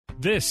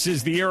This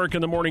is the Eric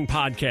in the Morning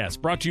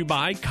podcast, brought to you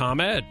by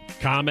ComEd.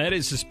 ComEd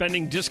is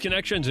suspending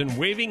disconnections and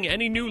waiving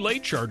any new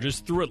late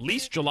charges through at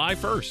least July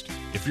 1st.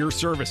 If your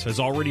service has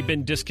already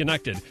been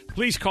disconnected,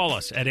 please call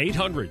us at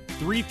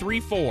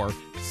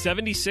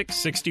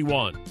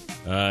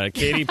 800-334-7661.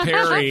 Katy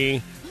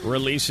Perry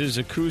releases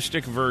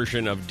acoustic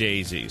version of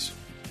Daisies.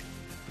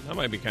 That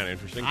might be kind of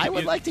interesting. I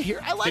would like to hear.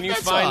 I like Can you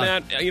that find song.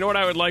 that? You know what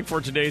I would like for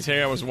today's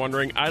Hey, I was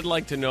wondering, I'd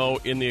like to know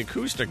in the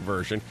acoustic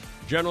version,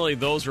 generally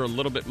those are a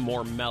little bit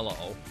more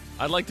mellow.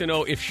 I'd like to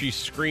know if she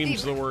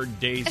screams the word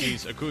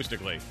daisies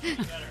acoustically.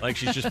 Like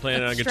she's just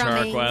playing it on guitar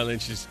Strumming. while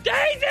and she's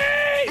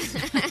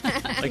daisies!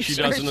 Like she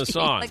does in the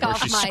song. like where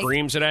off she mic.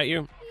 screams it at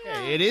you.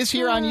 Okay, it is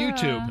here on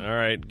YouTube. All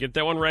right, get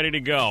that one ready to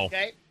go.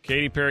 Okay.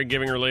 Katy Perry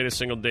giving her latest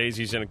single,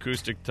 Daisies, an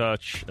acoustic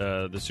touch.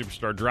 The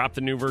superstar dropped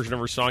the new version of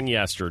her song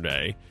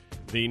yesterday.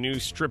 The new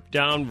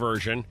stripped-down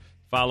version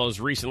follows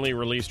recently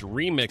released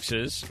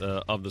remixes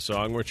of the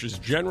song, which is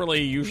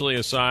usually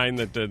a sign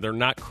that they're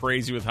not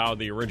crazy with how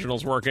the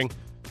original's working.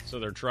 So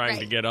they're trying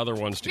to get other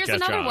ones to Here's catch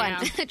another on.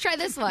 one. Try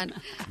this one.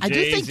 I do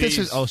think this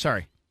is. Daisies. Oh,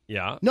 sorry.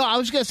 Yeah. No, I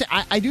was going to say,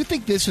 I do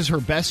think this is her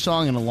best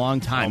song in a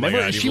long time. Oh, my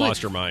Remember, God, you've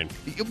lost her mind.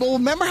 Well,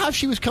 remember how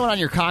she was coming on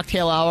your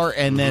cocktail hour,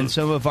 and then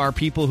some of our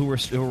people who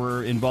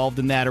were involved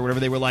in that or whatever,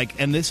 they were like,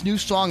 and this new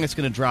song that's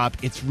going to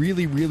drop, it's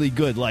really, really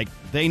good. Like,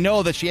 they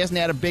know that she hasn't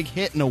had a big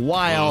hit in a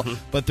while,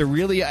 but they're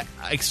really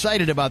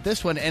excited about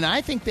this one, and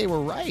I think they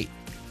were right.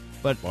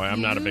 But Boy,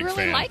 I'm not a big really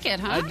fan. like it,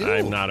 huh? I do.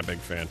 I'm not a big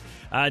fan.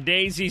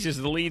 Daisies is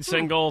the lead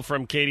single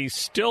from Katy's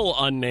still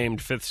unnamed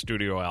fifth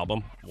studio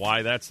album.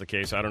 Why that's the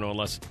case, I don't know,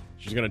 unless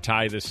she's going to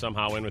tie this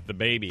somehow in with The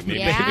Baby. Maybe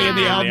Yeah. Baby And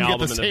the album get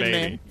album the and same The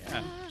Baby. name.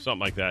 Yeah. Something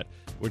like that,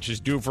 which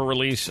is due for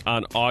release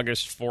on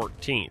August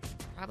 14th.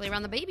 Probably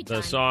around the baby time.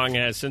 The song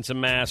has since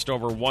amassed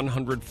over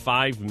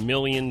 105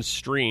 million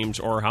streams,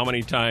 or how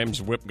many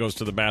times Whip goes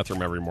to the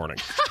bathroom every morning.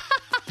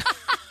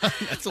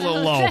 that's a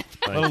little low.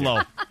 A little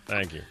low.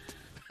 Thank you.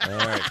 All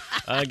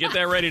right. Get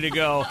that ready to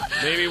go.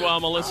 Maybe while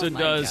Melissa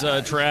does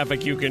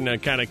traffic, you can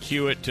kind of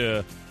cue it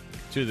to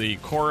the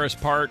chorus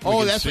part. We Oh,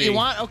 can that's what see- you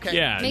want? Okay.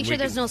 Yeah. Make and sure we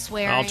there's can- no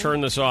swearing. I'll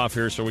turn this off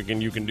here so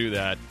you can do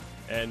that.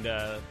 And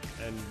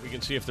we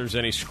can see if there's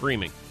any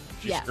screaming.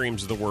 She Yeah.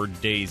 screams the word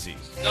daisies.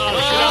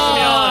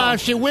 Oh,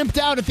 she wimped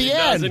out at the She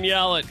end. doesn't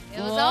yell it. It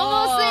was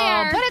almost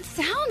there. But it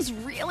sounds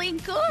really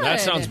good.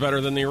 That sounds better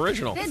than the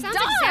original. It sounds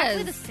does.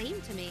 exactly the same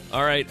to me.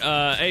 All right.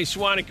 Hey,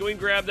 Swanee, can we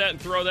grab that and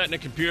throw that in the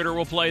computer?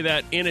 We'll play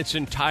that in its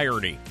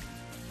entirety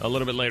a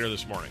little bit later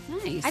this morning.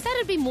 Nice. I thought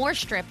it'd be more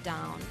stripped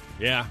down.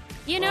 Yeah.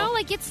 You know,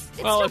 like it's Well,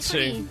 still let's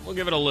pretty. see. We'll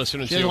give it a listen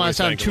and She see doesn't what wanna we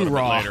sound think a too little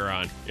bit raw. later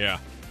on. Yeah.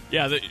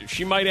 Yeah,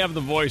 she might have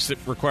the voice that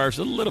requires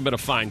a little bit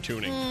of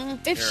fine-tuning.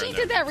 If here she and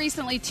did there. that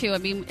recently, too, I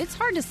mean, it's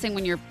hard to sing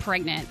when you're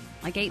pregnant,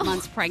 like 8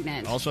 months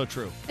pregnant. Also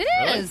true. It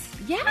is.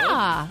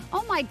 Yeah.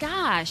 Oh, my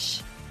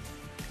gosh.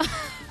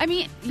 I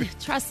mean,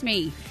 trust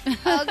me.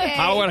 Okay.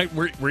 How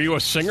would were you a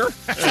singer?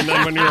 And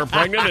then when you were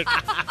pregnant,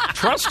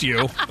 trust you.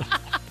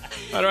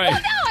 All right. No,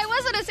 I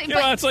wasn't a singer.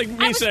 You know, it's like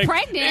me I was saying,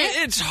 pregnant.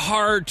 It's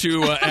hard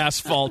to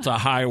asphalt a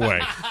highway.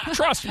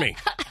 Trust me.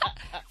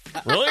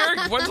 Really,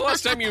 Eric? When's the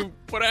last time you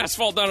put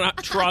asphalt down?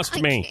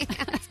 Trust me.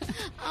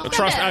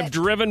 Trust. I've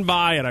driven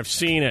by it. I've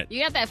seen it.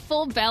 You got that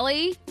full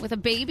belly with a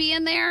baby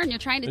in there, and you're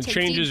trying to It take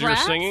changes deep your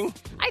breaths. singing?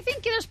 I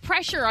think there's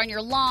pressure on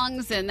your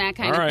lungs and that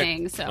kind All of right.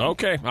 thing. So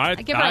Okay. I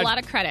give her a lot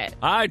of credit.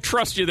 I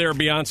trust you there,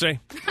 Beyonce.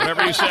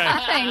 Whatever you say.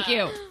 Thank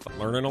you. I'm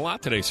learning a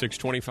lot today.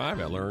 6:25.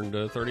 I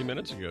learned 30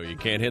 minutes ago. You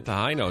can't hit the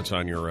high notes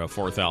on your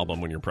fourth album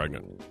when you're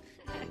pregnant.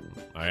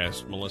 I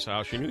asked Melissa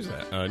how she knew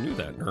that. And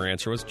her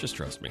answer was, "Just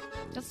trust me."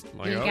 Just, I'm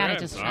like, you gotta okay,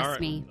 just all trust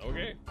right, me.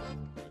 Okay.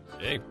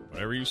 Hey,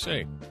 whatever you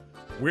say.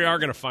 We are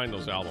going to find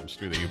those albums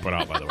too that you put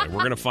out. By the way, we're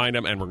going to find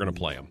them and we're going to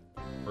play them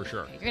for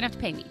sure. You're gonna have to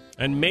pay me.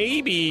 And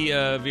maybe,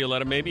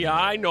 Violetta, maybe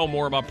I know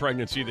more about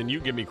pregnancy than you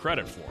give me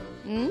credit for.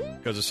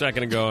 Because a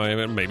second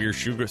ago, maybe your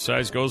shoe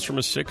size goes from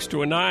a 6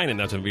 to a 9, and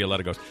that's when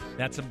Violetta goes,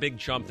 that's a big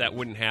jump. That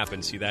wouldn't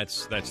happen. See,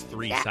 that's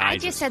 3 sizes. I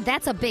just said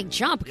that's a big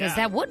jump because Yeah.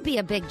 that would be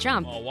a big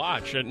jump. Oh,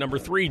 watch. At number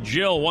 3,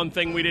 Jill, one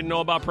thing we didn't know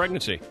about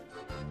pregnancy.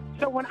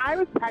 So when I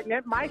was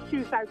pregnant, my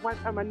shoe size went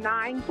from a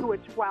 9 to a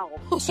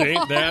 12. See,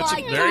 that's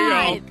my there you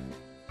God. go.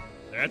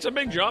 That's a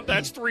big jump.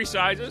 That's 3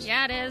 sizes.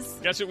 Yeah, it is.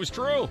 Guess it was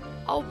true.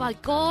 Oh my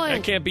God.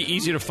 That can't be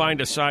easy to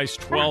find a size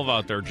 12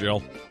 out there,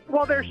 Jill.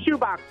 Well, they're shoe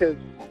boxes,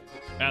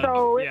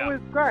 so it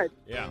was good.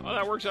 Yeah. Oh,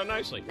 that works out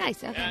nicely.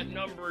 Nice, okay. At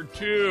number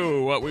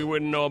 2, what we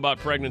wouldn't know about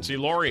pregnancy,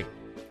 Lori.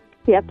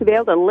 You have to be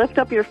able to lift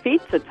up your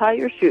feet to tie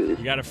your shoes.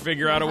 You got to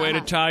figure out a way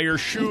to tie your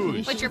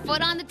shoes. Put your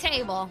foot on the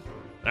table.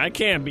 That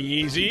can't be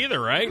easy either,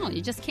 right? Oh,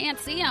 you just can't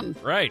see them.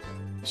 Right.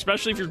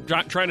 Especially if you're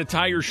trying to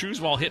tie your shoes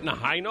while hitting a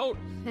high note.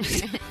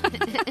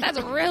 That's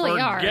really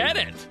hard. Forget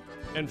it.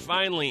 And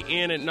finally,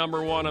 in at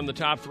number 1 on the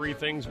top 3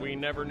 things we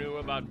never knew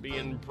about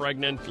being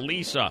pregnant,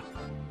 Lisa.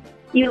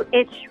 You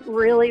itch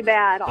really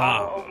bad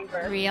all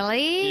over. You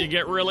Really?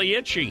 get really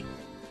itchy.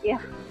 Yeah.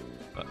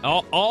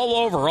 All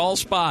over, all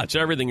spots,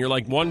 everything. You're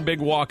like one big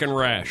walking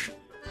rash.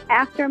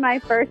 after my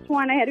first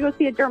one, I had to go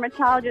see a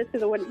dermatologist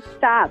because it wouldn't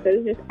stop.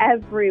 It was just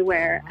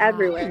everywhere.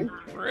 Really?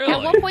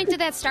 At what point did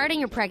that start in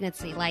your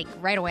pregnancy? Like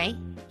right away?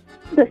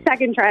 The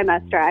second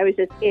trimester, I was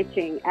just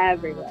itching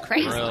everywhere.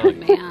 Crazy. Really?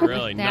 Man.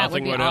 Really? That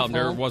Nothing would would be help. awful.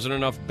 There wasn't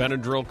enough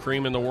Benadryl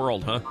cream in the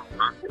world, huh?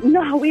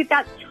 No, we've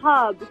got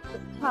tubs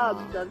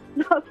of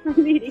stuff for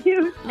me to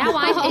use. Now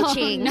I'm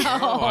itching. No.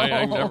 Oh,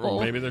 I never,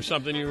 maybe there's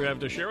something you have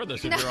to share with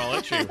us if you're all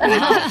itchy.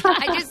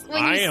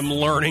 I am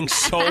learning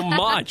so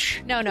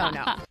much. No.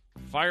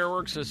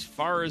 Fireworks as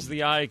far as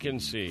the eye can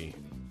see.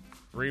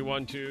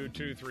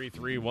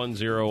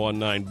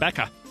 312-233-1019.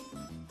 Becca.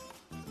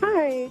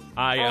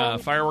 Hi.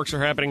 Fireworks are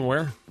happening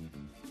where?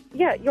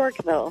 Yeah,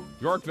 Yorkville.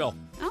 Yorkville.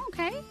 Oh,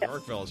 okay.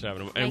 Yorkville is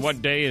having them. And Nice.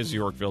 what day is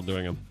Yorkville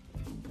doing them?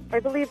 I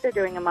believe they're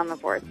doing them on the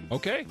 4th.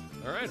 Okay.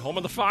 All right. Home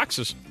of the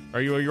Foxes.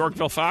 Are you a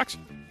Yorkville Fox?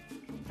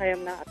 I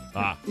am not.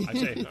 I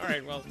see. All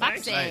right. Well,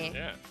 thanks. Foxy.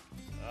 Yeah.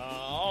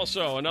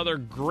 Also, another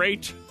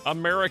great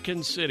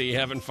American city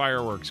having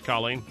fireworks,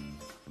 Colleen.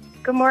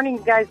 Good morning,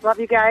 you guys. Love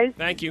you guys.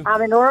 Thank you.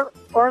 I'm in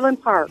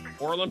Orland Park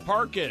Orland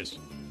Park is.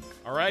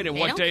 All right. And They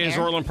what don't day is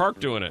care. Orland Park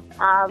doing it?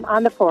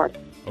 on the 4th.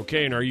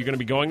 Okay. And are you going to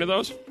be going to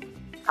those?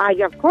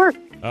 Yeah, of course.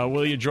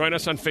 Will you join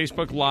us on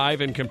Facebook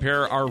Live and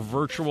compare our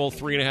virtual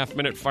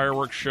 3.5-minute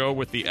fireworks show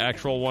with the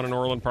actual one in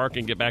Orland Park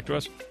and get back to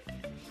us?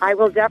 I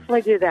will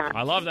definitely do that.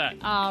 I love that.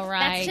 All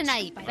right. That's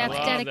tonight, by the That's way. I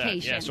love that.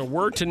 dedication. Yeah, so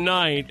we're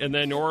tonight, and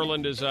then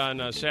Orland is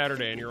on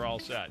Saturday, and you're all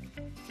set.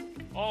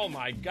 Oh,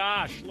 my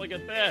gosh. Look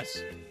at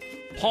this.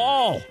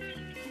 Paul.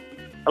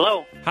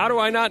 Hello. How do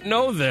I not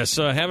know this?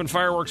 Having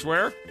fireworks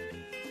where?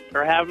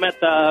 We're having them at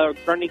the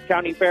Grundy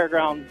County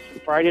Fairgrounds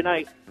Friday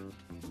night.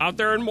 Out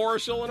there in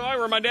Morris, Illinois,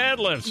 where my dad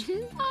lives.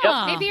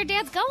 Oh, Maybe your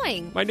dad's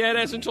going. My dad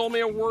hasn't told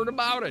me a word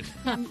about it.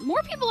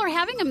 more people are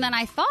having them than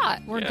I thought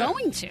were Yeah.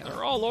 going to.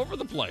 They're all over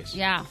the place.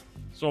 Yeah.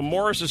 So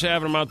Morris is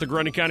having them out at the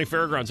Grundy County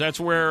Fairgrounds. That's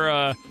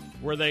where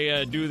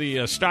they do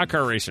the stock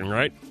car racing,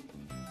 right?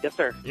 Yes,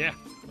 sir. Yeah.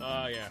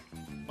 Yeah.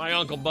 My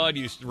Uncle Bud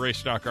used to race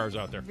stock cars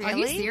out there. Are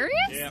you Really? serious?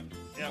 Yep.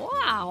 Yep.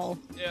 Wow.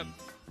 Yep.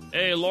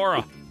 Hey,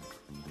 Laura.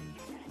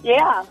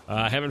 Yeah,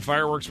 Having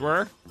fireworks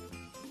where?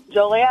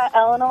 Joliet,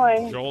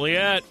 Illinois.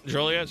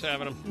 Joliet's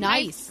having them.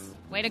 Nice.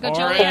 Way to go, Or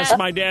Joliet. as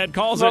my dad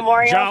calls it,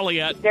 Memorial.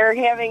 Joliet. They're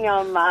having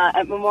them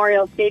at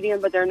Memorial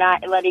Stadium, but they're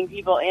not letting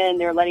people in.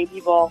 They're letting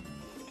people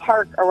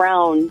park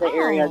around the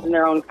areas in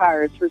their own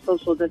cars for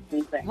social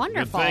distancing.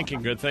 Wonderful.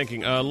 Good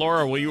thinking.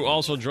 Laura, will you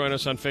also join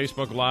us on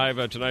Facebook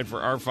Live tonight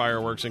for our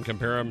fireworks and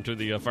compare them to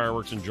the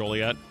fireworks in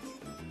Joliet?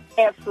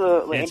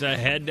 Absolutely. It's a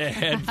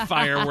head-to-head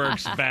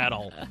fireworks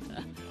battle.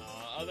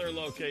 Other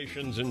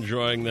locations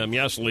enjoying them.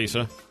 Yes,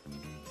 Lisa.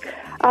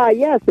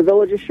 Yes, the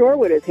village of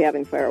Shorewood is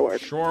having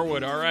fireworks.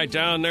 Shorewood. All right,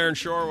 down there in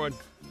Shorewood.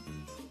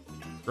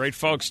 Great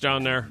folks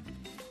down there.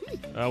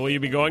 Will you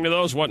be going to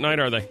those? What night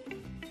are they?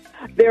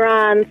 They're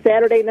on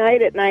Saturday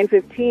night at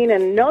 9:15,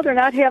 and no, they're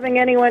not having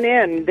anyone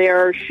in.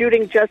 They're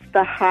shooting just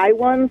the high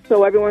ones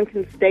so everyone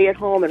can stay at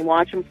home and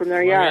watch them from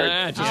their yards.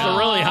 Yeah, just the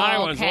really high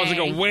ones. The ones that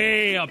okay. go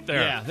way up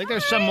there. Yeah, I think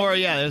there's some more.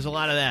 Yeah, there's a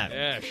lot of that.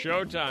 Yeah,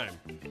 showtime.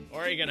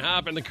 Or you can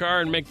hop in the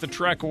car and make the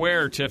trek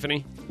where,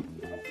 Tiffany?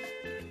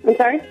 I'm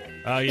sorry?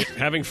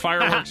 Having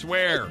fireworks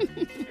where?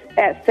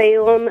 At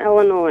Salem,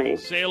 Illinois.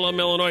 Salem,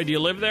 Illinois. Do you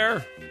live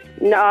there?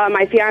 No,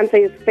 my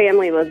fiance's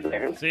family lives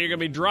there. So you're going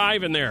to be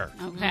driving there.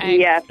 Okay.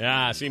 Yes.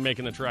 Yeah, see,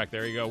 making the trek.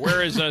 There you go.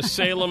 Where is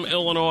Salem,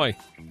 Illinois?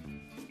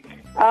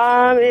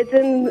 It's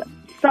in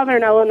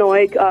southern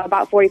Illinois,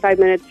 about 45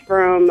 minutes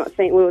from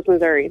St. Louis,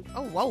 Missouri.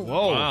 Oh, whoa.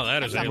 Whoa. Wow,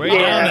 that is a Way lot.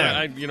 down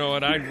there. You know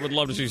what? I would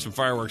love to see some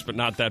fireworks, but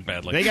not that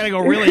badly. They got to go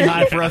really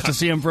high for us to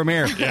see them from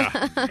here. Yeah,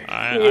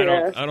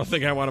 I don't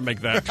think I want to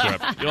make that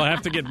trip. You'll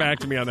have to get back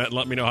to me on that and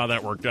let me know how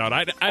that worked out.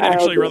 I'd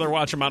actually rather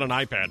watch them on an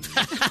iPad.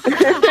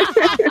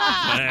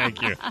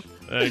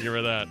 Thank you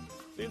for that.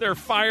 See, there are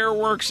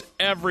fireworks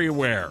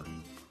everywhere.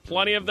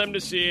 Plenty of them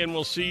to see, and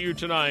we'll see you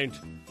tonight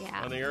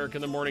Yeah. on the Eric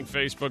in the Morning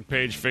Facebook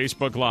page,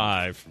 Facebook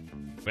Live.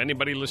 If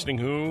anybody listening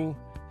who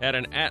had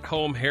an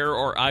at-home hair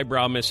or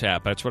eyebrow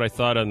mishap, that's what I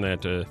thought on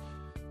that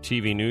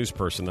TV news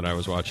person that I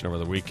was watching over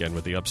the weekend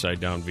with the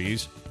upside-down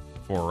V's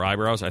for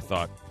eyebrows. I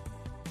thought,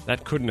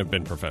 that couldn't have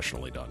been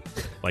professionally done.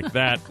 Like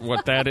that,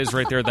 what that is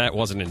right there, that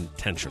wasn't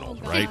intentional,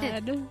 right?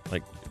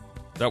 Like,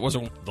 that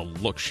wasn't the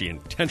look she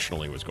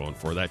intentionally was going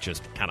for. That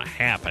just kind of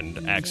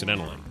happened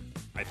accidentally.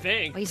 I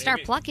think. Well, you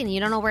start plucking, you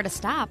don't know where to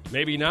stop.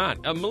 Maybe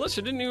not.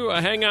 Melissa, didn't you,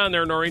 hang on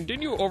there, Noreen,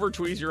 didn't you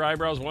over-tweeze your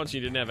eyebrows once and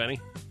you didn't have any?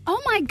 Oh,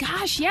 my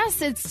gosh,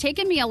 yes. It's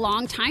taken me a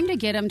long time to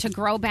get them to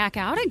grow back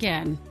out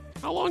again.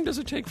 How long does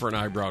it take for an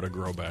eyebrow to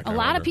grow back? A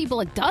lot of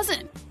people, it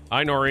doesn't.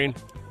 Hi, Noreen.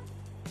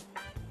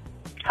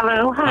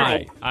 Hello,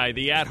 Hi,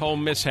 the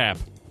at-home mishap.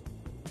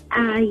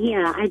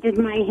 Yeah, I did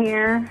my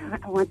hair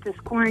with this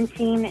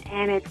quarantine,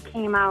 and it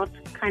came out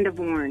kind of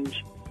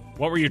orange.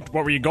 What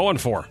were you going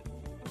for?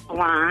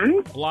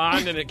 Blonde?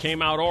 Blonde, and it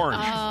came out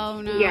orange. Oh,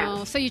 no.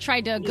 Yeah. So you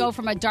tried to go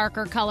from a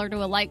darker color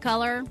to a light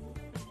color?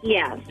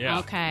 Yes. Yeah.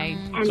 Okay.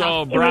 And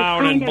So it was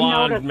brown and kinda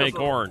blonde noticeable. make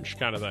orange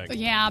kind of thing.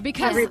 Yeah,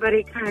 because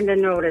Everybody kind of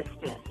noticed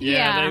it.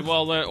 Yeah.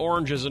 The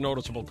orange is a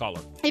noticeable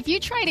color. if you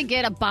try to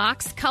get a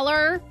box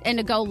color and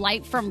to go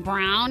light from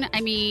brown,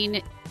 I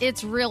mean,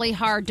 it's really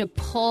hard to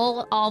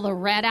pull all the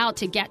red out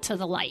to get to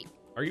the light.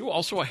 Are you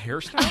also a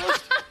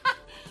hairstylist?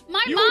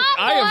 My You- mom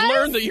I have was.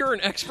 learned that you're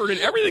an expert in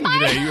everything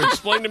today. You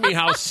explained to me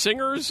how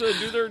singers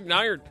do their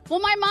iron. Well,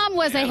 my mom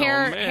was a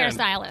Man.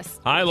 hairstylist.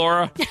 Hi,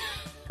 Laura.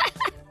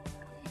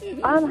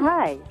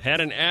 Hi.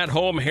 Had an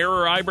at-home hair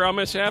or eyebrow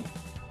mishap?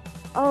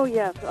 Oh,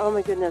 yes. Oh,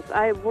 my goodness.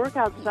 I work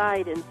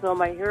outside, and so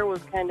my hair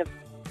was kind of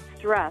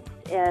stressed,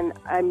 and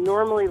I'm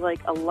normally like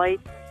a light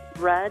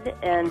red,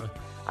 and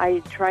I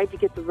tried to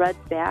get the red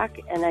back,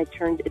 and it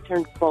turned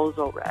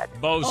bozo red.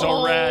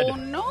 Bozo red. Oh,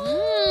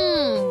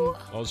 no.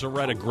 Bozo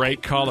red, a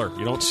great color.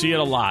 You don't see it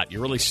a lot.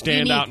 You really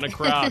stand Unique. out in a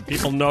crowd.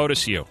 People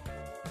notice you.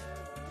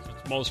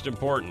 It's most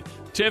important.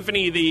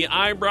 Tiffany, the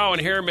eyebrow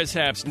and hair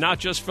mishaps, not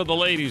just for the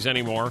ladies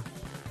anymore.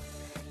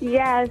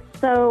 Yeah,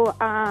 so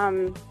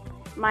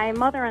my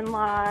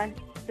mother-in-law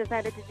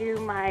decided to do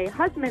my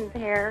husband's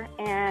hair,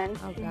 and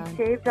she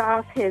shaved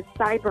off his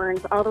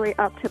sideburns all the way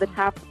up to the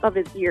top of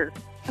his ear.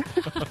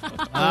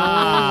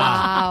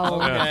 Wow.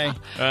 Okay.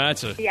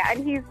 That's a... Yeah,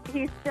 and he's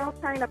still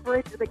trying to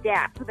bridge the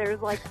gap.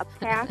 There's like a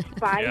patch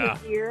by Yeah.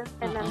 his ear,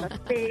 and then the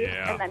face,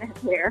 Yeah. and then his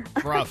hair.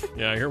 Rough.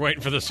 Yeah, you're waiting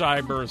for the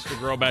sideburns to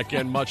grow back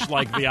in, much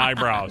like the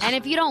eyebrows. And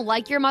if you don't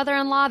like your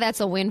mother-in-law, that's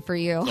a win for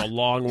you. It's a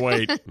long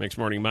wait. Makes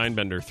Morning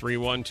Mindbender.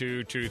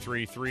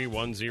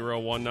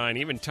 312-233-1019.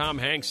 Even Tom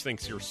Hanks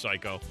thinks you're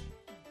psycho.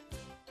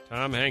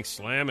 Tom Hanks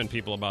slamming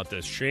people about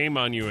this. Shame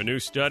on you. A new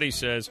study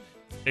says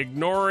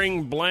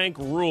ignoring blank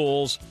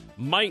rules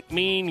might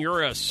mean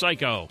you're a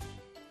psycho.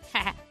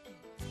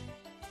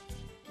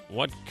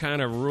 What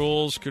kind of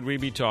rules could we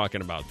be talking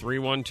about?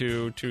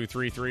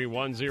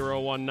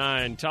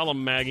 312-233-1019. Tell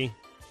them, Maggie.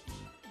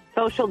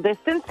 Social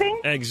distancing?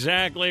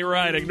 Exactly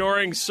right.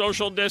 Ignoring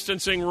social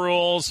distancing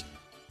rules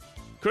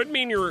could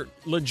mean you're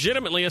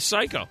legitimately a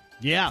psycho.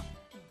 Yeah.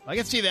 I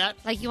can see that.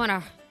 Like you want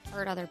to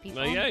hurt other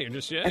people. Yeah, you're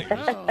just you're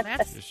Oh,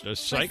 that's just a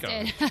psycho.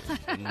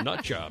 twisted.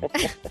 Nut job.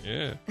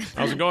 Yeah.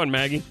 How's it going,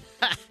 Maggie?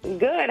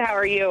 Good. How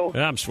are you?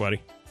 Yeah, I'm sweaty.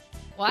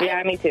 What?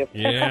 Yeah, me too.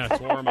 Yeah, it's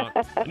warm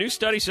out. A new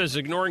study says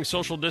ignoring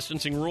social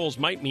distancing rules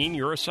might mean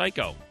you're a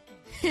psycho.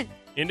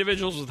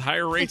 Individuals with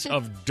higher rates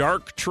of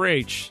dark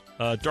traits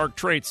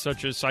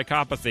such as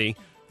psychopathy,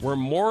 were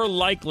more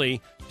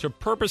likely to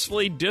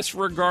purposefully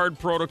disregard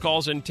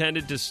protocols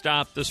intended to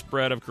stop the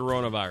spread of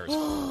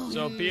coronavirus.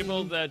 So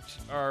people that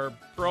are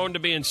prone to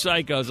being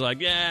psychos are like,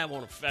 yeah, it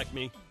won't affect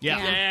me.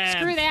 Yeah.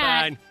 Screw it's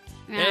that. fine.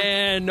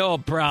 Yeah. No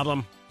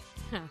problem.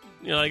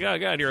 You're like, oh,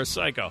 God, you're a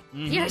psycho.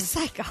 You're a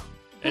psycho.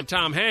 And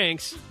Tom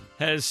Hanks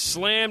has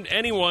slammed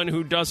anyone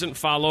who doesn't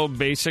follow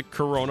basic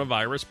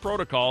coronavirus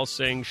protocols,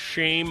 saying,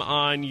 shame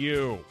on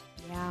you.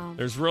 Yeah.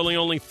 There's really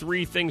only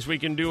 3 things we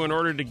can do in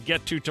order to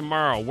get to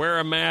tomorrow. Wear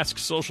a mask,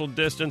 social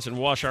distance, and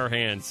wash our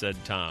hands, said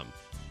Tom.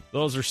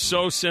 Those are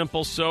so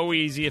simple, so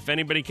easy. If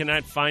anybody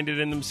cannot find it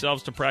in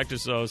themselves to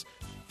practice those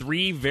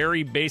 3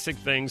 very basic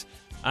things,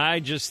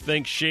 I just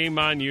think shame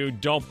on you.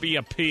 Don't be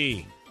a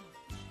P.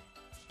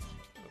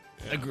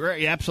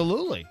 Agree,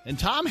 absolutely. And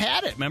Tom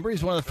had it. Remember,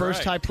 he's one of the first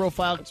Right.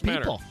 high-profile What's the matter?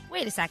 people.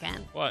 Wait a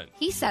second. What?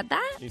 He said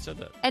that? He said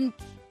that. And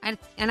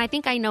I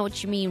think I know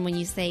what you mean when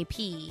you say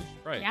pee.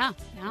 Right. Yeah.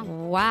 Yeah.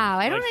 Wow.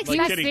 I don't Like expect...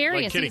 He's kitty-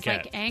 serious. like kitty He's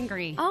cat. like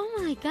angry. Oh,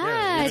 my Yeah,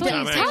 God. Tom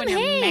Tom, Hanks. When you're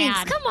Hanks.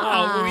 mad. Come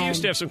on. Oh, we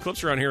used to have some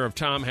clips around here of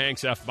Tom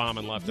Hanks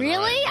F-bombing left and Really?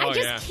 right. I Oh,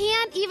 just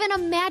can't even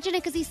imagine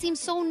it because he seems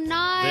so Yeah,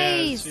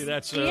 nice. see,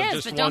 that's He is,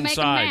 just but don't one make him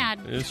side. mad.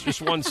 It's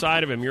just one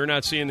side of him. You're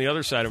not seeing the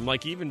other side of him.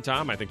 Like, even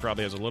Tom, I think,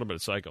 probably has a little bit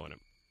of psycho in him.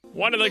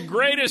 One of the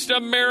greatest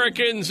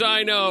Americans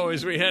I know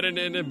as we head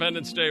into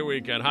Independence Day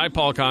weekend. Hi,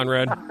 Paul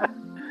Conrad.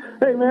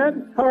 Hey,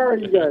 man. How are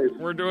you guys?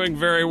 We're doing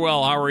very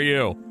well. How are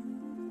you?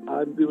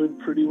 I'm doing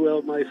pretty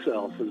well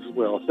myself as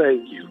well.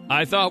 Thank you.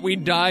 I thought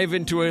we'd dive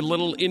into a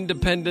little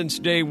Independence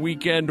Day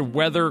weekend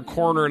weather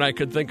corner, and I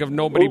could think of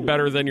nobody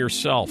better than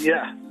yourself.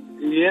 Yeah.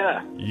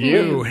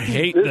 You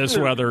hate this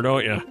weather,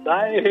 don't you?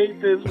 I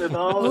hate this and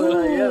all that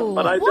I am,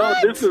 but I know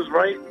this is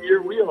right in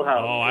your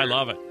wheelhouse. Oh, I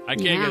love it. I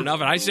can't get enough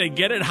of it. I say,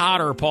 get it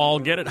hotter, Paul.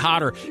 Get it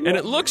hotter. And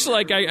it looks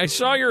like I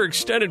saw your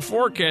extended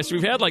forecast.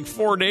 We've had like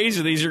 4 days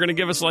of these. You're going to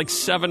give us like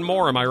 7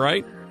 more. Am I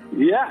right?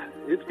 Yeah,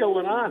 it's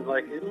going on.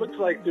 Like, it looks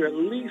like they're at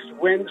least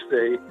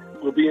Wednesday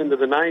will be into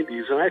the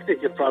 90s, and I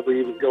think it'll probably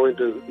even go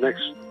into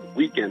next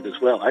weekend as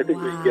well. I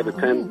think we can get a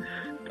 10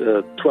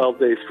 to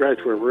 12-day stretch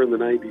where we're in the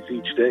 90s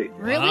each day.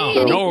 Really?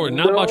 Wow. No,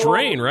 not much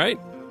rain, right?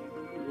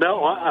 No,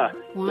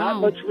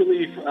 not much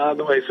relief on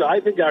the way. So I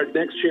think our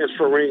next chance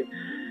for rain,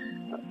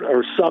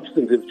 or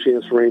substantive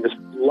chance for rain, is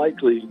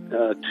likely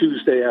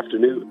Tuesday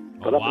afternoon.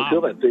 But up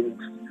until that, things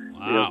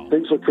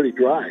look pretty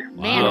dry.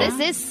 Man, this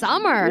is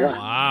summer. Yeah.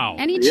 Wow.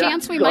 Any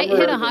chance we might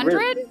hit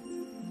 100?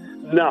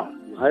 No,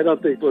 I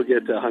don't think we'll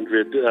get to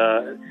 100.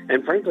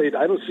 And frankly,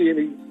 I don't see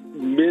any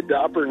mid to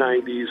upper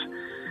 90s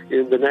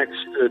in the next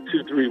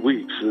 2-3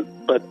 weeks.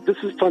 But this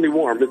is plenty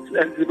warm.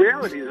 And the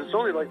reality is it's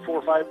only like 4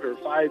 or 5 or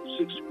 5,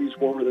 6 degrees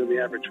warmer than the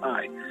average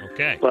high.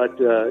 Okay. But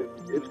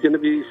it's going to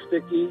be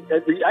sticky.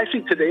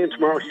 Actually, today and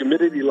tomorrow,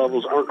 humidity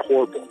levels aren't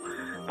horrible.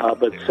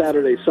 But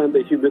Saturday,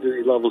 Sunday,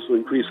 humidity levels will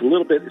increase a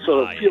little bit.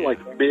 So it'll feel like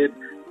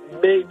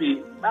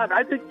maybe,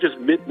 I think just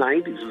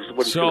mid-90s is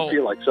what it's going to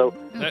feel like. So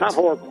not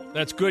horrible.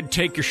 That's good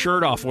take your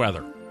shirt off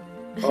weather.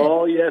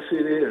 Oh, yes,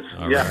 it is.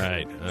 All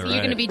right. So you're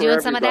going to be doing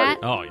some of that?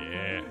 Oh, yeah.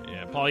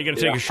 Paul, you going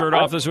to take your shirt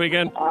off this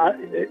weekend?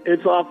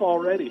 It's off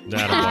already.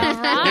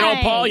 Right. You know,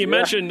 Paul, you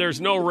mentioned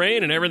there's no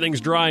rain and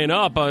everything's drying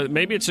up.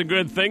 Maybe it's a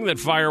good thing that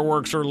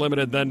fireworks are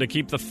limited then to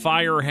keep the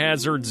fire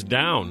hazards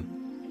down.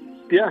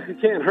 Yeah, it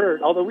can't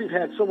hurt. Although we've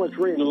had so much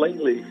rain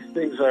lately,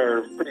 things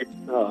are pretty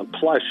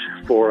plush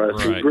for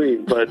us and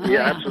green. But,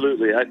 yeah,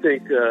 absolutely. I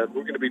think we're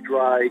going to be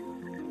dry.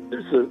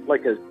 There's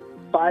like a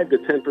 5 to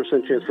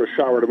 10% chance for a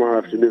shower tomorrow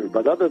afternoon.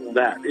 But other than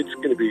that, it's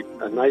going to be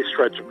a nice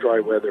stretch of dry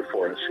weather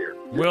for us here.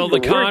 Will the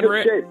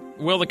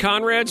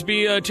Conrads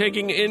be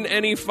taking in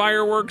any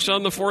fireworks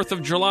on the 4th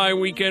of July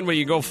weekend? Will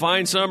you go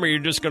find some, or you're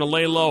just going to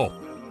lay low?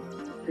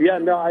 Yeah,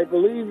 no, I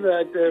believe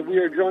that we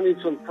are joining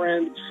some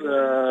friends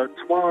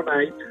tomorrow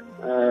night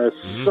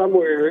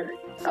somewhere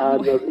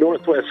on the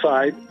northwest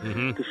side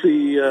to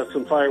see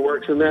some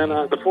fireworks. And then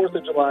on the 4th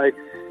of July,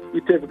 we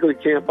typically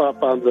camp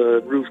up on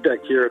the roof deck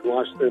here in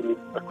Washington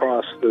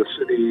across the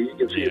city. You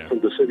can see it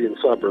from the city and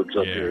suburbs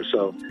up here.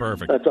 So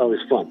perfect. That's always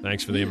fun.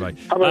 Thanks for the invite.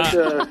 How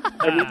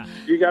about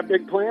you got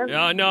big plans?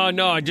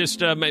 No. I just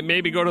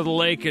maybe go to the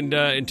lake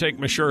and take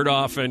my shirt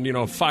off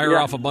and fire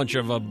off a bunch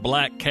of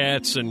black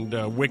cats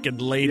and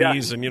wicked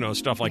ladies and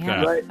stuff like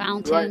that. Right,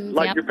 fountains,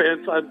 like your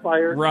pants on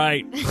fire.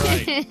 Right.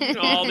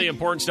 All the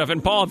important stuff.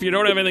 And Paul, if you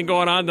don't have anything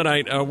going on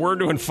tonight, we're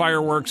doing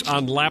fireworks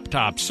on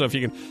laptops. So if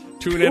you can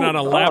tune in on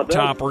a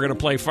laptop, we're going to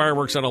play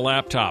fireworks on a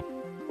laptop.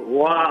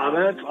 Wow,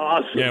 that's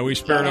awesome. Yeah, we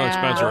spare no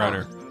expense around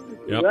here.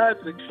 Yep.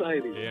 That's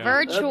exciting. Yeah.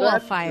 Virtual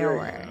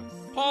fireworks.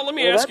 Paul, let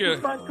me ask you. That's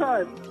a fun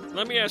time.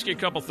 Let me ask you a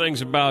couple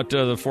things about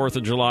the 4th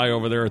of July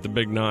over there at the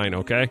Big Nine,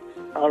 okay?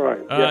 All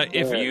right.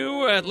 If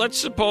you, let's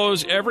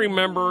suppose every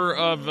member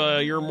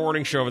of your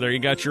morning show over there, you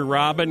got your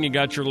Robin, you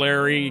got your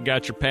Larry, you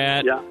got your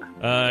Pat,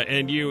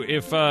 and you,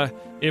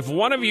 if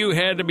one of you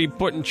had to be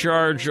put in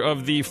charge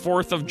of the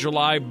 4th of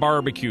July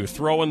barbecue,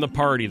 throwing the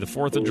party, the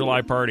 4th of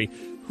July party,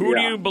 who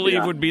do you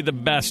believe would be the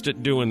best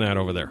at doing that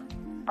over there?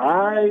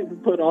 I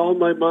put all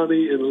my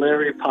money in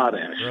Larry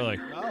Potash. Really?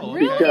 Oh,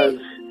 really? Because,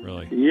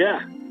 really?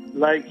 Yeah.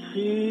 Like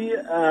he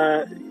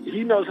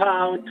knows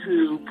how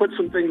to put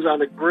some things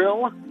on a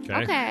grill.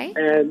 Okay.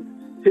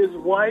 And his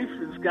wife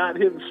has got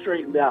him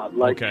straightened out.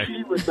 Like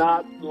she would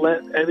not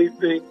let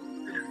anything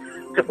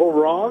go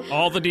wrong.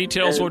 All the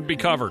details would be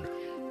covered.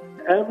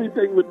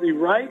 Everything would be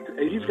right.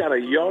 He's got a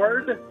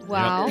yard.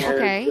 Wow. And,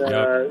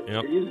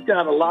 Okay. He's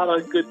got a lot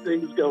of good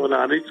things going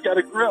on. He's got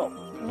a grill.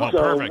 Oh,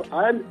 so perfect.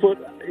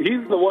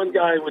 He's the one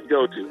guy I would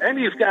go to. And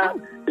he's got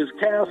his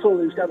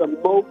castle. He's got a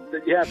moat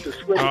that you have to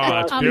swim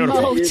across. That's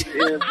beautiful.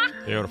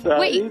 Beautiful.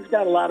 So he's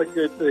got a lot of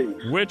good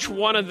things. Which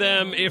one of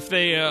them, if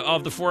they,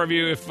 of the four of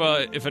you, if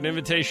an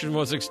invitation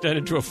was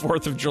extended to a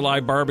 4th of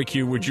July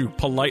barbecue, would you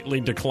politely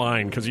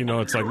decline? Because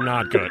it's like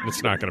not good.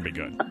 It's not going to be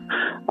good.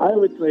 I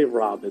would say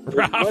Robin.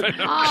 Robin.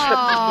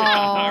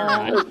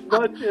 As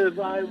much as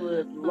I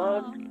would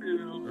love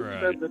to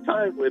spend the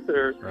time with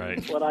her,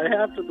 what I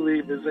have to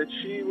believe is that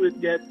she would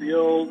get the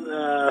old,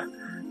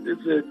 is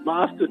it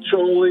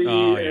mastacholi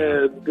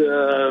and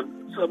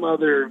some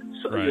other,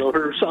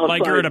 her South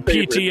like you're at a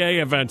favorite.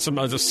 PTA event,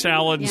 a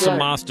salad and some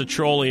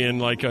mastacholi in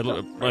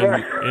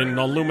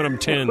aluminum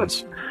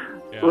tins.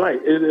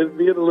 Right, it'd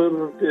be in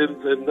aluminum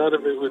tins, and none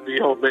of it would be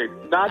homemade.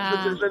 Not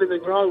that there's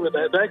anything wrong with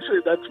that. Actually,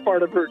 that's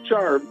part of her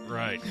charm.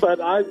 Right. But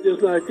I'm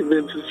just not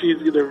convinced that she's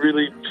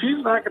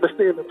not going to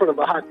stand in front of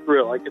a hot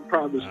grill. I can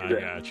promise you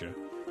that. I gotcha.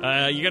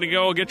 You got to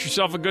go get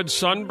yourself a good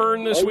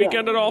sunburn this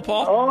weekend at all,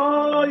 Paul?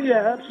 Oh,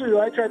 yeah,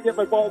 absolutely. I try to get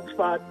my bald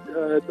spot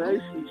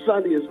nice and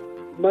sunny as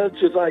much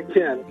as I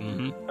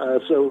can.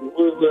 So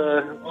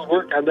we'll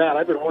work on that.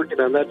 I've been working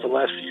on that the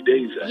last few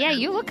days. Actually. Yeah,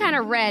 you look kind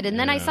of red. And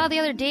then I saw the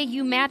other day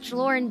you matched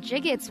Lauren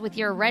Jiggets with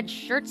your red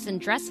shirts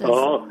and dresses.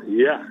 Oh,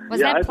 yeah.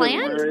 Was that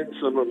planned? I've been wearing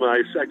some of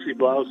my sexy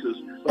blouses.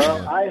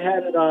 Well, I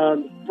had it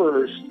on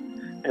first,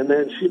 and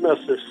then she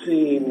must have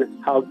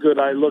seen how good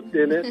I looked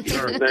in it.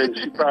 And then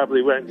she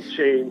probably went and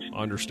changed.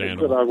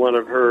 Understandable. And put on one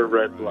of her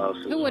red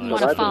blouses. Who wouldn't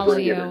want to follow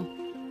you?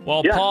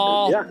 Well,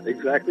 Paul. Yeah,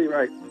 exactly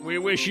right. We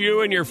wish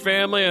you and your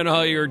family and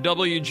your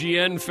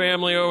WGN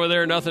family over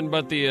there nothing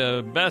but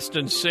the best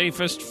and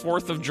safest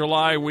 4th of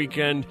July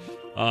weekend.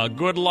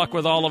 Good luck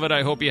with all of it.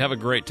 I hope you have a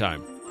great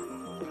time.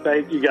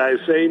 Thank you, guys.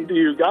 Same to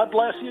you. God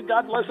bless you.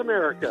 God bless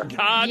America.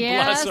 God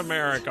bless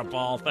America,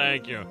 Paul.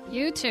 Thank you.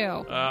 You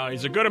too.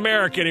 He's a good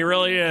American. He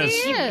really is.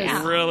 He is. He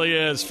really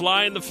is.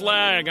 Flying the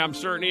flag. I'm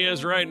certain he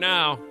is right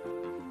now.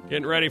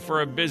 Getting ready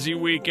for a busy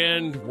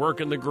weekend,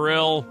 working the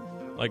grill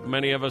like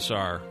many of us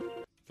are.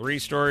 3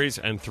 stories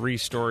and 3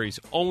 stories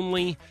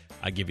only.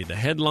 I give you the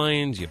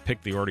headlines, you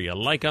pick the order you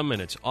like them,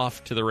 and it's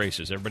off to the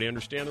races. Everybody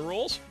understand the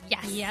rules?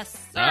 Yes.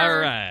 Yes, sir. All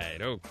right.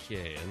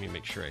 Okay. Let me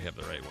make sure I have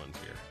the right ones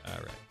here. All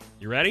right.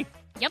 You ready?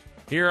 Yep.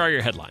 Here are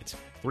your headlines.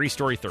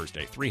 3-story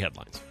Thursday. 3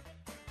 headlines.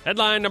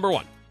 Headline number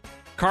 1.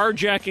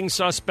 Carjacking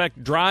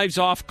suspect drives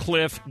off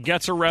cliff,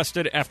 gets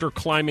arrested after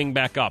climbing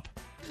back up.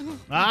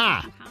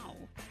 Ah. Wow.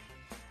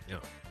 Yeah.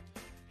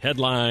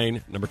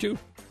 Headline number 2.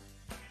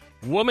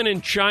 Woman in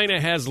China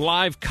has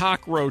live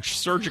cockroach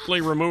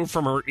surgically removed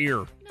from her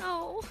ear.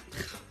 No.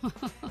 Yeah.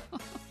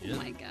 Oh,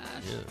 my gosh.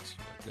 Yeah, it's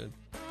not good.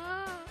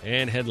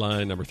 And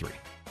headline number 3.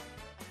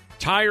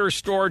 Tire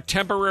store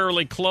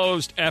temporarily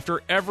closed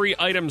after every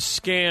item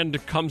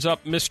scanned comes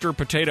up Mr.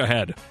 Potato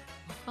Head.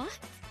 What?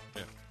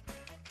 Yeah.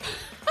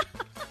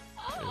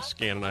 You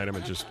scan an item,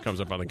 it just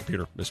comes up on the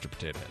computer, Mr.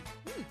 Potato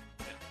Head.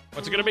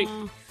 What's it going to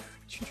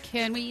be?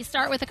 Can we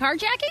start with the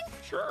carjacking?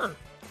 Sure.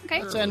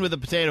 Okay. Let's end with a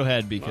potato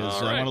head because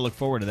All right. I want to look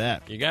forward to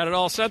that. You got it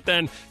all set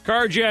then.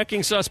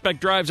 Carjacking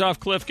suspect drives off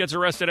cliff, gets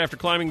arrested after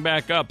climbing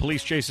back up.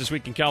 Police chase this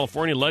week in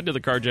California led to the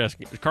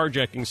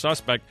carjacking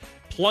suspect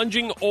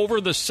plunging over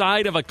the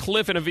side of a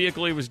cliff in a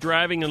vehicle he was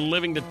driving and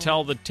living to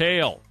tell the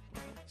tale.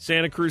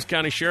 Santa Cruz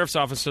County Sheriff's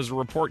Office says a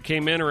report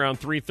came in around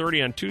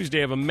 3:30 on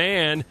Tuesday of a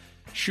man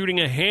shooting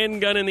a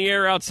handgun in the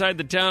air outside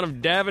the town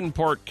of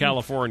Davenport,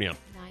 California.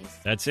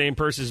 That same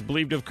person is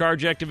believed to have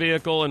carjacked a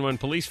vehicle, and when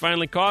police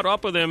finally caught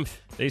up with him,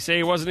 they say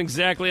he wasn't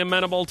exactly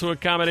amenable to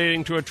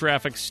accommodating to a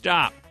traffic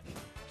stop.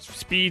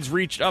 Speeds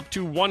reached up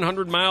to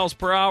 100 miles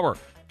per hour.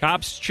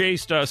 Cops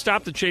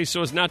stopped the chase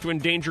so as not to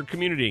endanger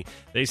community.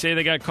 They say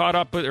they got caught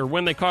up,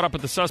 when they caught up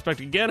with the suspect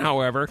again,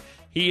 however,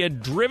 he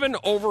had driven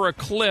over a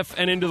cliff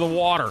and into the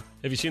water.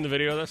 Have you seen the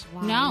video of this?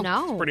 Wow.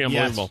 No. It's pretty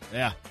unbelievable. Yes.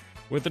 Yeah.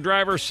 With the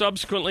driver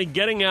subsequently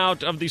getting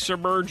out of the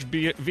submerged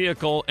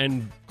vehicle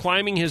and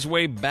climbing his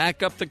way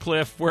back up the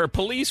cliff where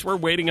police were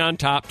waiting on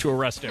top to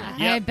arrest him.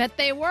 I bet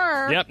they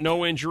were. Yep,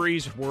 no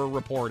injuries were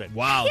reported.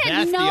 Wow, He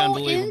had that's the no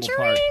unbelievable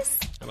part. injuries?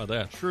 How about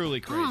that?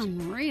 Truly crazy.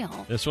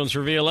 Unreal. This one's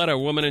for Violetta. A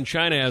woman in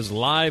China has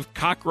live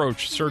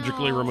cockroach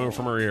surgically removed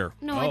from her ear.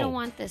 No, I don't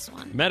want this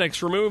one.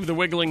 Medics removed the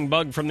wiggling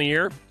bug from the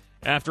ear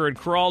after it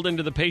crawled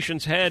into the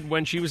patient's head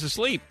when she was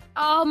asleep.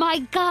 Oh, my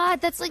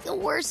God. That's like the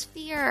worst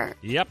fear.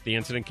 Yep, the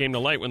incident came to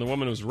light when the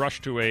woman was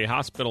rushed to a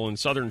hospital in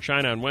southern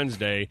China on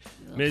Wednesday.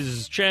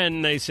 Ms.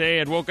 Chen, they say,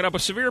 had woken up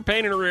with severe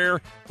pain in her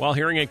ear while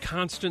hearing a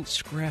constant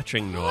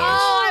scratching noise.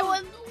 Oh, I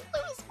would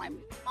lose my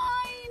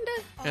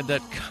mind. Had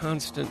that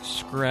constant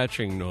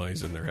scratching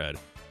noise in their head.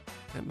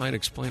 That might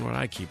explain what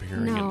I keep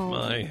hearing in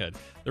my head.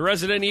 The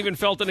resident even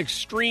felt an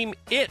extreme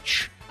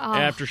itch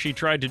after she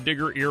tried to dig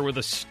her ear with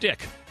a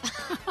stick.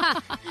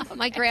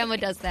 My grandma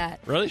does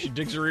that. Really? She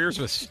digs her ears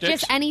with sticks?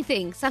 Just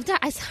anything. Sometimes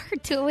I saw her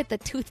do it with the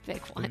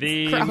toothpick one.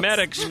 The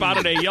medic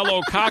spotted a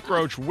yellow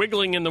cockroach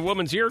wiggling in the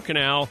woman's ear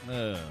canal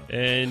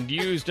and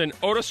used an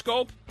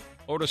otoscope,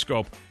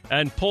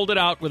 and pulled it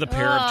out with a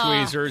pair of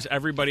tweezers.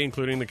 Everybody,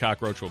 including the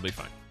cockroach, will be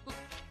fine.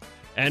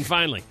 And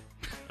finally,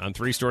 on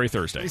 3-Story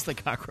Thursday. At least the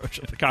cockroach.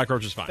 The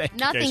cockroach is fine.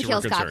 Nothing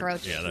kills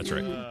cockroach. Yeah, that's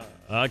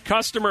right.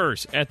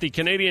 Customers at the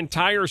Canadian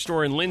Tire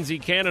store in Lindsay,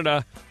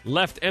 Canada,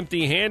 left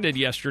empty-handed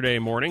yesterday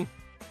morning.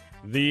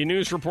 The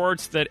news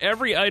reports that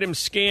every item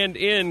scanned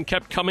in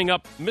kept coming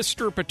up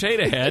Mr.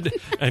 Potato Head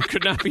and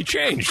could not be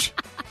changed.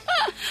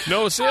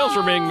 No sales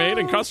were being made,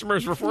 and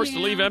customers were forced to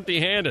leave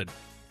empty-handed.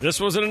 This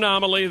was an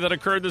anomaly that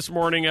occurred this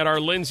morning at our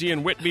Lindsay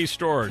and Whitby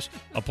stores.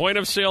 A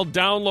point-of-sale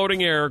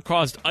downloading error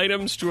caused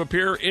items to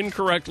appear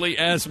incorrectly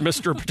as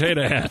Mr.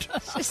 Potato Head.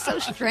 It's just so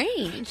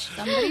strange.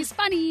 Somebody's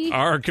funny.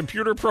 Our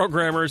computer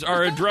programmers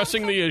are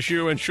addressing the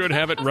issue and should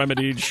have it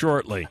remedied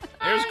shortly.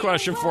 Here's a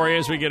question for you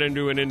as we get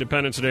into an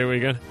Independence Day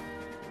weekend.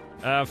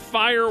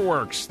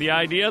 Fireworks.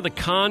 The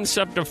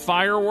concept of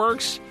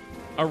fireworks.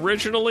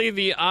 Originally,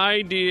 the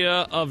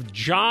idea of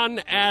John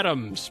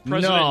Adams,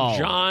 President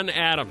John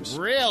Adams.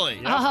 Really?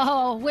 Yep.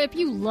 Oh, Whip,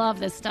 you love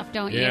this stuff,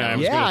 don't you?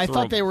 Yeah, I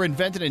thought they were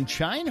invented in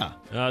China.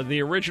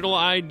 The original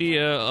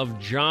idea of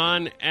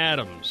John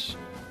Adams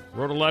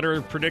wrote a letter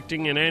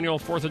predicting an annual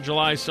 4th of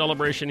July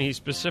celebration. He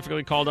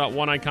specifically called out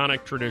one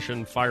iconic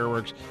tradition,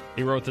 fireworks.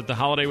 He wrote that the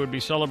holiday would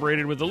be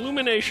celebrated with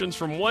illuminations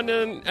from one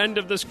end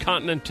of this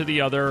continent to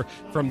the other,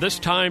 from this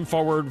time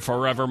forward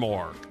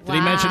forevermore. Did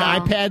he mention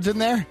iPads in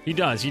there? He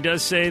does. He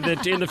does say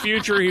that in the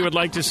future he would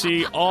like to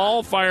see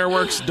all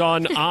fireworks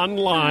done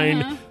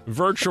online,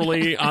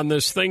 virtually, on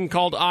this thing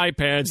called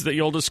iPads that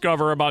you'll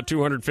discover about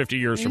 250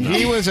 years from now.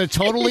 He was a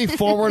totally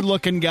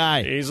forward-looking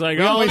guy. He's like,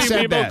 We all always these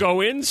said people that.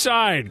 go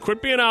inside.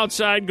 Quit being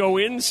outside. Go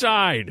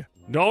inside.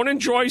 Don't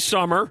enjoy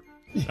summer.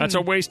 That's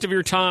a waste of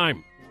your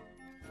time.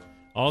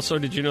 Also,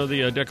 did you know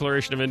the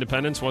Declaration of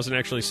Independence wasn't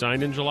actually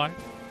signed in July?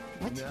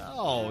 What?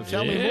 No,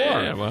 tell me more.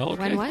 Yeah, well,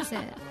 okay. When was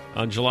it?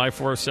 On July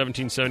 4th,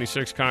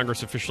 1776,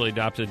 Congress officially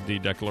adopted the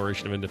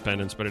Declaration of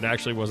Independence, but it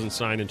actually wasn't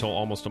signed until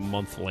almost a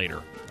month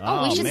later.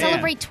 Oh, we should man.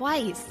 celebrate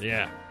twice.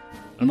 Yeah.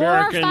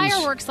 More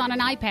fireworks on an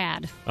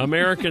iPad.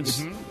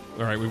 Americans.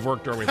 All right, we've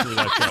worked our way through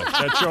that joke.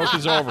 That joke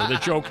is over. The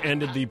joke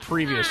ended the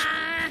previous.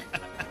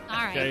 All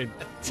right. Okay,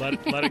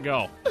 let it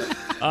go.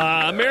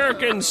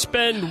 Americans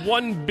spend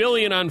 $1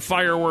 billion on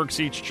fireworks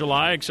each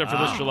July, except for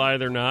this July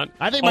they're not.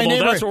 I think my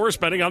neighbor. That's what we're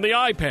spending on the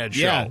iPad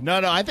show. Yeah,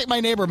 no. I think my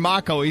neighbor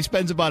Mako, he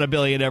spends about $1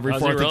 billion every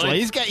 4th of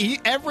July.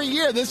 Every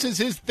year. This is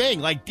his thing,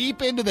 like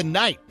deep into the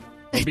night.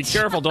 Well, be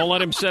careful! Don't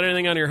let him set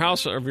anything on your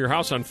house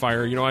on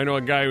fire. You know, I know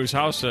a guy whose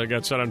house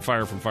got set on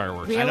fire from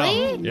fireworks. Really?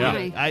 I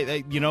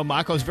know. Yeah.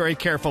 Mako's very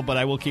careful, but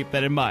I will keep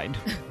that in mind.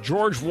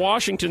 George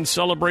Washington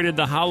celebrated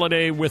the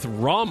holiday with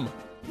rum.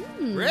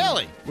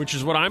 Really? Which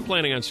is what I'm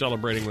planning on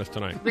celebrating with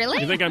tonight.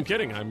 Really? You think I'm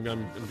kidding? I'm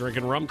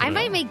drinking rum tonight. I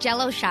might make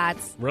Jell-O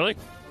shots. Really?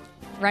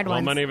 Red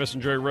ones. Many of us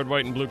enjoy red,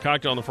 white, and blue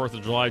cocktail on the 4th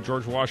of July.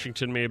 George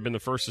Washington may have been the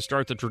first to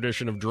start the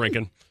tradition of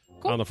drinking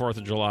on the 4th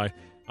of July.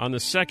 On the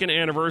second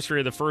anniversary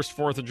of the first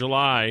 4th of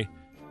July,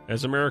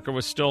 as America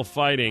was still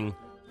fighting,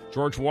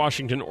 George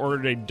Washington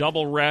ordered a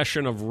double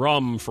ration of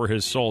rum for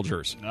his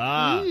soldiers.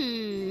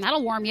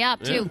 That'll warm you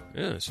up, too.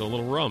 Yeah, so a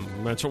little rum.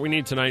 That's what we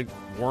need tonight,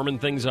 warming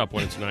things up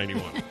when it's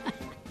 91.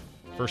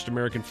 First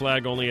American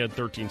flag only had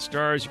 13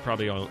 stars. You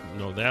probably all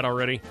know that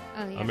already.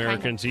 Oh, yeah,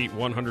 Americans eat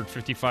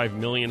 155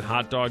 million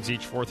hot dogs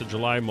each 4th of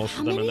July, most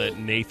of them in that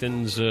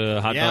Nathan's hot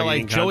dog eating Yeah,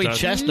 like Joey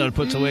contest. Chestnut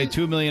puts away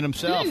 2 million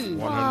himself.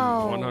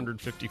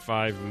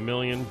 155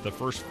 million. The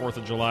first 4th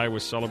of July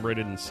was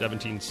celebrated in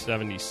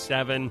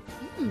 1777.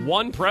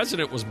 One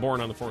president was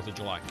born on the 4th of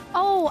July.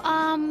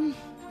 Tom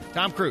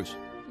Cruise.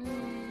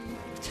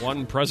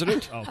 One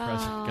president? Oh,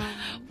 president.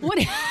 What?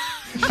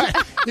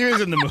 He was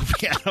in the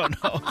movie. I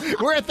don't know.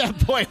 We're at that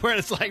point where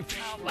it's like,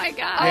 Oh, my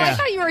God. Oh, I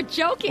thought you were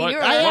joking. What- You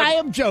were I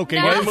am joking.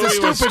 No. It's What a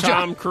movie was stupid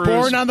Tom joke. Cruise?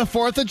 Born on the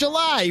 4th of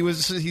July.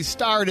 He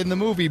starred in the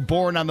movie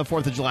Born on the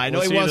 4th of July. I know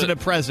Was he he wasn't the-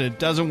 a president.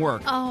 Doesn't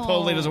work. Oh.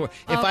 Totally doesn't work.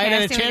 If Okay, I had I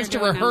had a see what chance to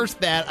you're doing now. rehearse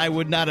that, I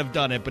would not have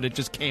done it, but it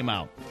just came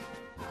out.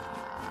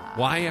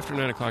 Why after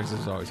 9 o'clock does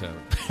this always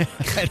happen?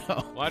 I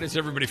know. Why does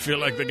everybody feel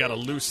like they got a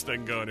loose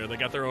thing going here? They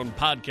got their own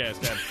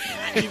podcast.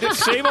 You can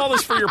save all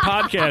this for your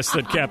podcast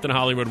that Captain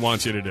Hollywood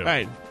wants you to do.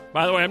 Right.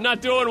 By the way, I'm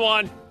not doing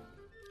one.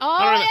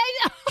 Oh,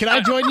 Can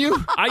I join you?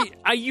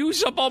 I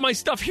use up all my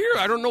stuff here.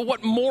 I don't know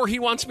what more he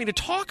wants me to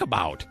talk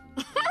about.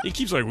 He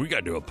keeps like, we got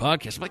to do a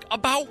podcast. I'm like,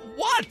 about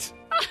what?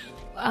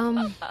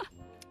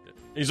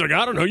 He's like,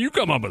 I don't know. You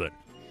come up with it.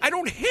 I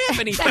don't have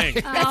anything.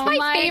 That's Oh, my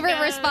my favorite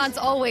gosh. response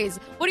always.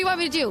 What do you want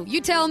me to do? You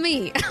tell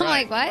me. I'm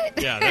like,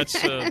 what? Yeah, that's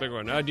a big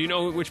one. Do you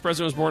know which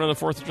president was born on the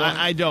 4th of July?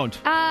 I don't.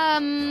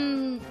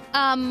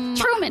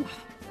 Truman.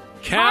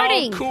 Cal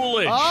Harding.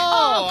 Coolidge.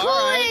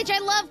 Coolidge. I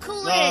love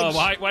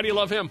Coolidge. Why do you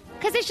love him?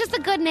 Because it's just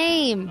a good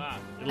name.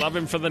 You love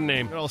him for the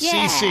name. Little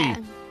Yeah.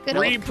 CC. Good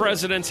Three old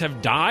presidents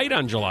have died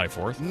on July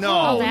 4th. No.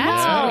 Oh,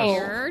 that's Yeah.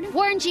 weird.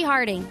 Warren G.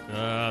 Harding.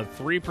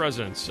 Three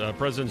presidents.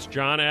 Presidents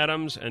John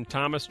Adams and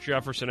Thomas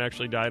Jefferson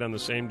actually died on the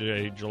same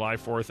day, July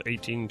 4th,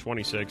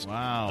 1826.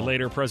 Wow.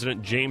 Later,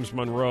 President James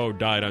Monroe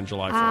died on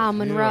July 4th. Ah,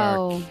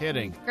 Monroe. You are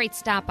kidding. Great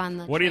stop on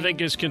the What do you train.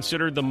 think is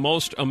considered the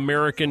most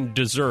American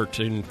dessert?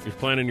 And if you're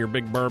planning your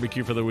big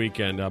barbecue for the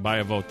weekend, by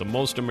a vote, the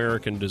most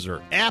American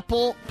dessert.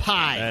 Apple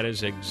pie. That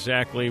is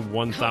exactly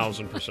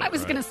 1,000%. I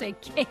was going to right.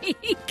 say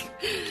cake.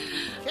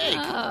 Cake.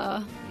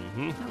 I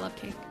love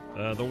cake.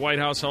 The White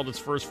House held its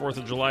first 4th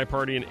of July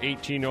party in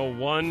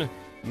 1801.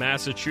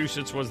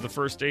 Massachusetts was the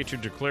first state to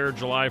declare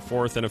July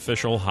 4th an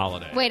official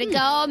holiday. Way to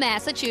go,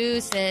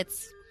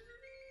 Massachusetts.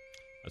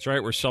 That's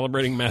right. We're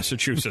celebrating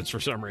Massachusetts for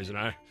some reason.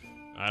 I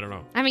don't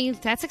know. I mean,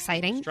 that's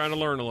exciting. Trying to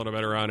learn a little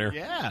bit around here.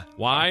 Yeah.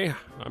 Why?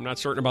 I'm not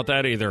certain about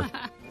that either.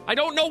 I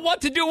don't know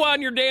what to do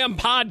on your damn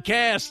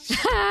podcasts.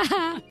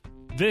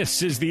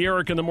 This is the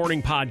Eric in the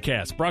Morning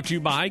podcast, brought to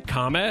you by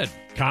ComEd.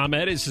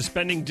 ComEd is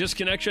suspending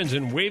disconnections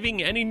and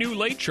waiving any new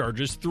late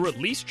charges through at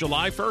least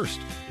July 1st.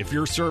 If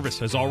your service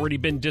has already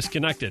been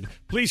disconnected,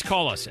 please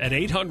call us at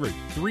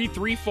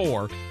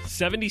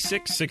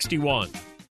 800-334-7661.